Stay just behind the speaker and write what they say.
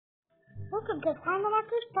Welcome to Find the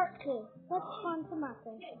Markers Part 2. Let's find the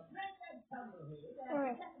markers.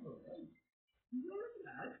 Alright.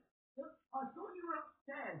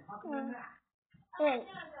 Alright.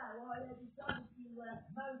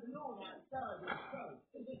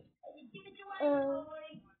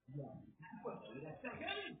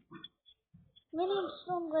 Medium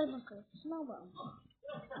stone gray marker. Small bone.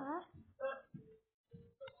 Alright.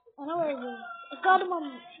 I know where it is. I got him on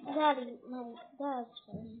my dad's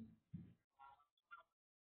phone.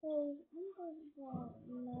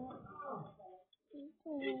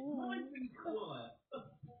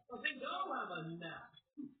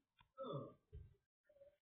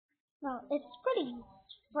 No, it's pretty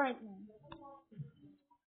frightening.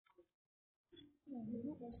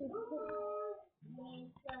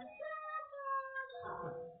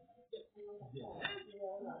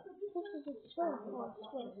 This is a circle.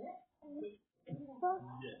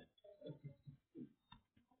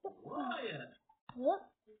 Yep.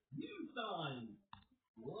 You signed.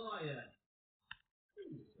 Liar.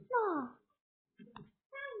 No.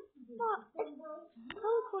 No, it's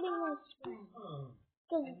recording my screen.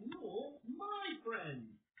 And you're my friend.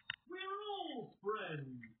 We're all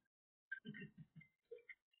friends.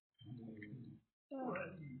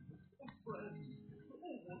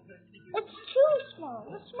 It's too small.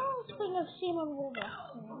 The smallest thing I've seen on ROBLOX.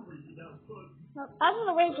 No, I'm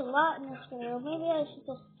gonna rage a lot in this video. Maybe I should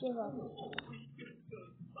just give up.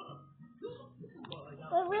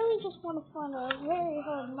 I really just want to find a very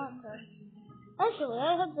hard marker. Actually,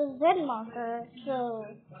 I have the Z marker, so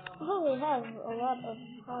I really have a lot of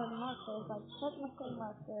hard markers, like technical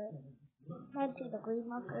marker, 90-degree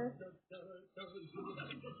marker,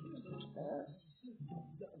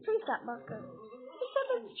 tree stop marker. It's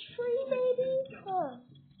like a tree, baby. Oh.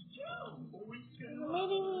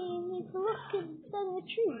 Maybe we need to look inside the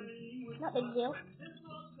tree. Not a big deal.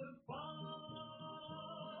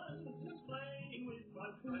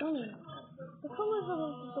 Green. The colors of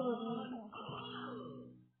the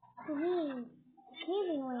green.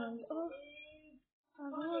 Candyland. Oh,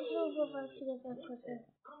 I'm gonna go back to get that quicker.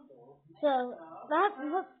 So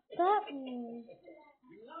what that means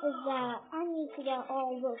is that I need to get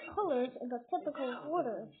all the colors in the typical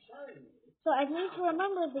order. So I need to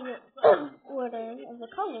remember the order of the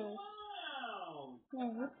colors.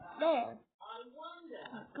 And it's there.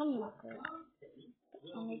 Gummy marker.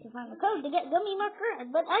 I need to find the code to get gummy marker,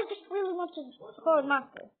 but I just really want to hard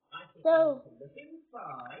marker. So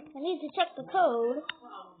I need to check the code.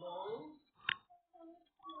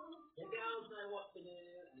 The girls know what to do,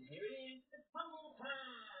 and here it is, the tumble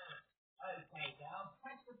time. Okay, girls,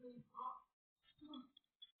 press the blue top.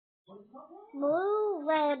 Blue,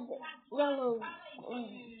 red, yellow,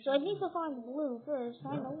 green. So I need to find blue first.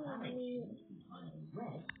 I know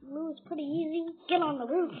blue is pretty easy. Get on the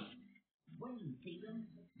roof.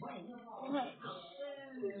 Right.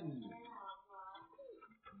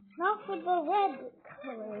 Now for the red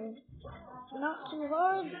color. Not too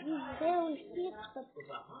hard. You barely see it, but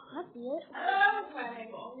I see it.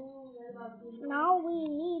 Now we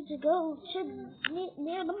need to go to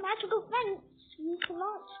near the magical fence. You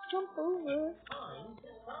cannot jump over.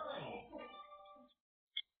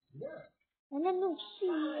 And then you'll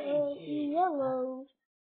see yellow,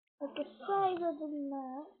 like the size of the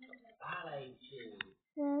map.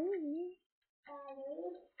 Then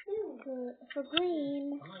for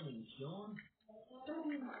green.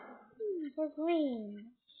 For green.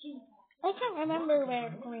 I can't remember where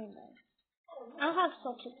green is. I have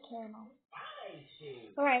salted caramel.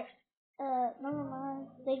 Alright. Never mind.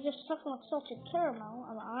 They just stuck with salted caramel,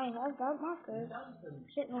 and I have got markers.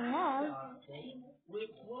 Certainly have.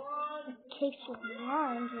 A case of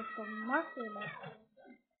lines with some marker left.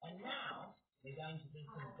 And now we're going to do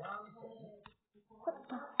some dancing. What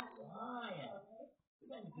the? We're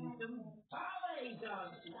going to do some ballet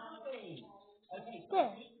dancing, aren't we? Okay.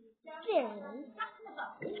 There.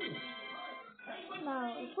 Now,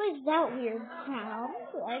 it plays that weird sound.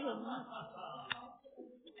 I don't know.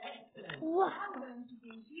 Wow.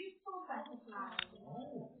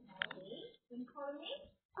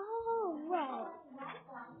 Oh, right.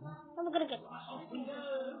 I'm gonna get this.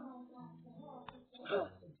 Oh.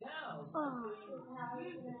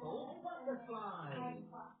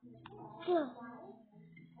 Good.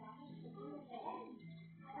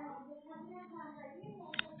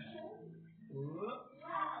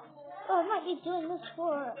 Oh, I might be doing this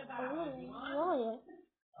for a little while.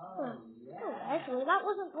 Oh, actually, that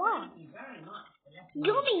wasn't long.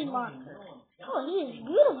 Gummy marker. Oh, he is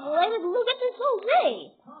beautiful. I would look at this all day.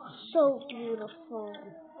 So beautiful.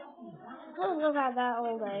 I would look at that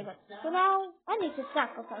all day, but for now, I need to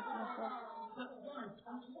sacrifice myself.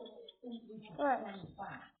 Alright.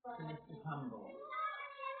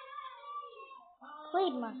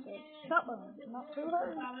 Blade Master. Shotgun. Not too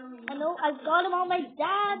hard. I know I've got him on my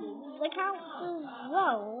dad's account as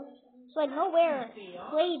well. So I know where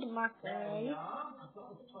Blade Master is.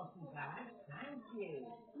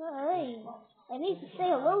 Hey, I need to say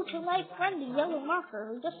hello to my friend, the Yellow Marker,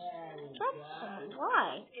 who just trapped someone.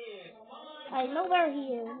 Why? I know where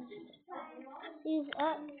he is. He's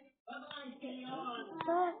at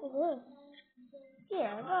this. Here,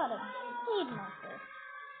 I got him. Blade Master.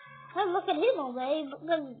 I look at him all day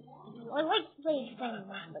because I like Blade things.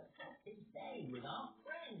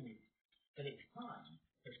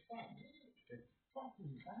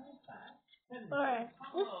 Alright,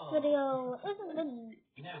 this video isn't been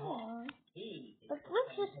long, but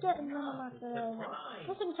let's just get another marker,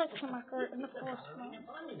 second texture marker in the fourth one.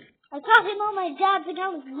 I caught him on my dad's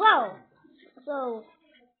account as well, so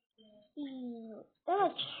his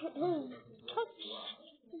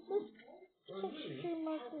texture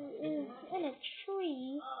marker is in a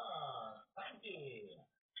tree.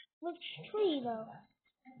 Which tree though?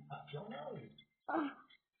 I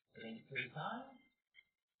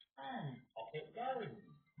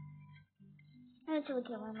actually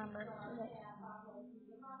can't remember.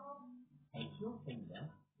 Take your finger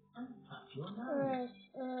and touch your nose.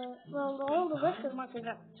 Well, all the rest of the markers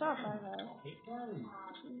are sharp, I know.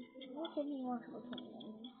 What can you want to look at?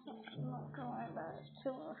 I'm not going about it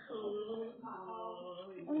too much.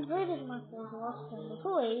 Inverted markers lost in the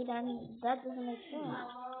void, and that doesn't make sense.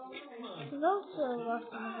 He's also lost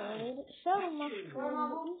in the void. Shadow marker is the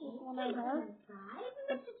easiest one I have.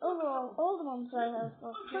 But overall, all the ones I have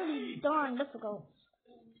are pretty darn difficult.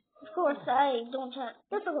 Of course, I don't have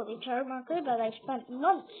difficulty chart marker that I spent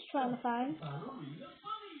months trying to find.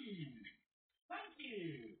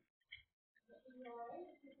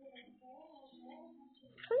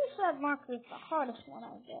 Pretty sad marker is the hardest one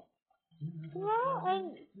I get. Now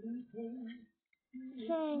I'm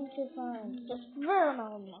trying to find just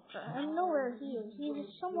Verno marker. I know where he is. He's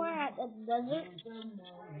somewhere at the desert.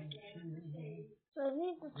 So I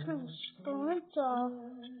need to turn sprint off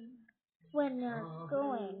when you're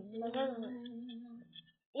going. Because,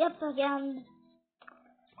 yep, again.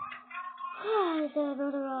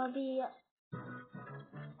 I'll be.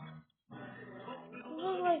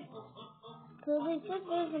 Like, cause they said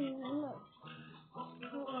there's a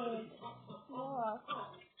block.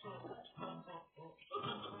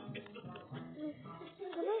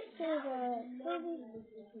 Did I say that maybe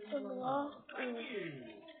the block is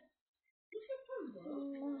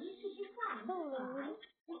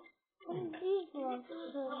and these blocks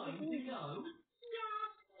are these.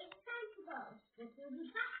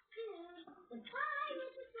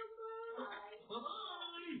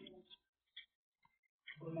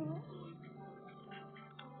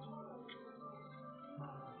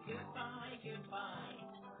 Goodbye, goodbye.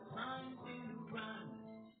 Time to run.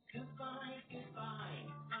 Goodbye, goodbye.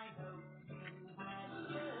 I hope you had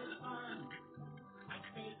good fun. I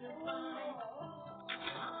say goodbye.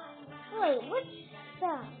 Wait, what's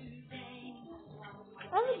that?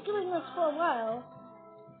 I've been doing this for a while.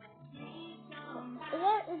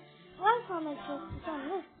 It's last time I checked it's on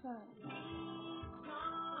this side.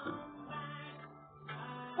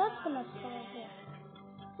 That's the missed call right there.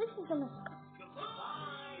 This is the missed call.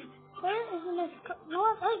 Where is the missed call? No,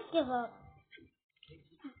 I give up.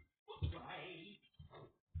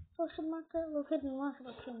 Social marker located in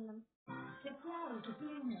Washington Kingdom. The flowers are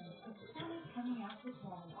blooming. The sun is coming out to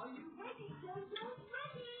play. Are you ready, Jojo?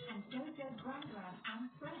 Ready! And Jojo, Grandgram, and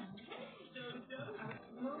friends. Hey, Jojo! Are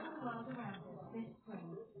exploring the world around us this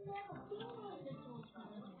spring.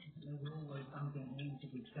 There's always something new to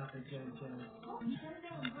discover, Jojo.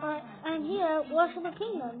 Alright, I'm here at Washington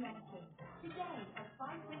Kingdom. Today at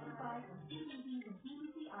 5:25 on DVDs and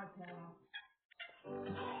BBC iPlayer.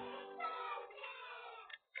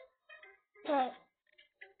 Right.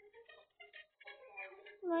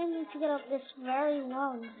 I need to get up this very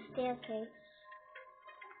long staircase.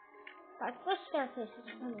 Like, this staircase is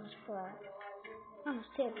almost flat. I'm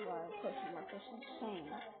scared why I question mark is insane.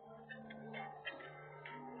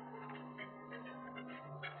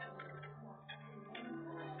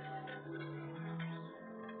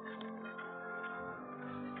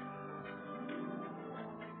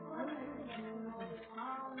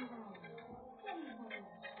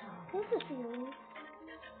 This is weird.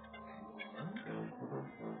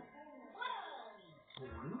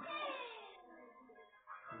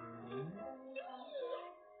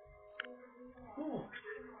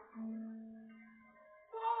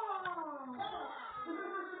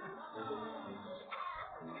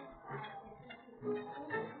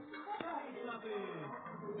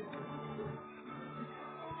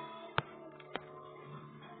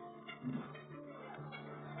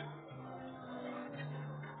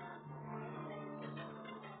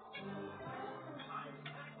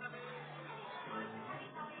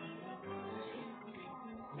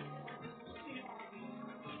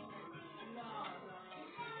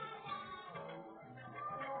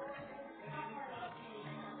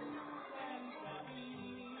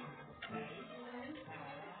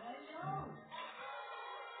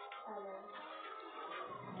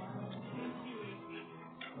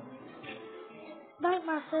 Night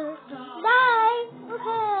Master, don't die! Okay,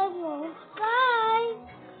 I won't die!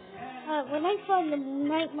 When I find the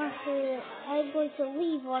Night Master, I'm going to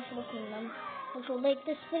leave Waffle Kingdom, which will make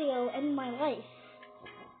this video end my life.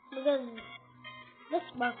 Because this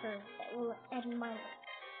marker will end my life.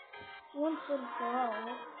 Once and for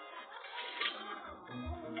all.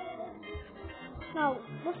 Now,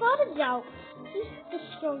 without a doubt, he's the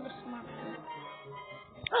strongest monster.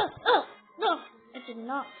 No! I did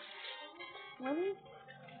not win.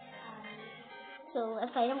 So,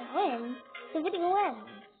 if I don't win, the video ends.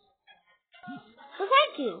 So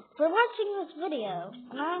thank you for watching this video,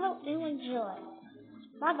 and I hope you enjoy.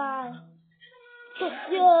 Bye bye.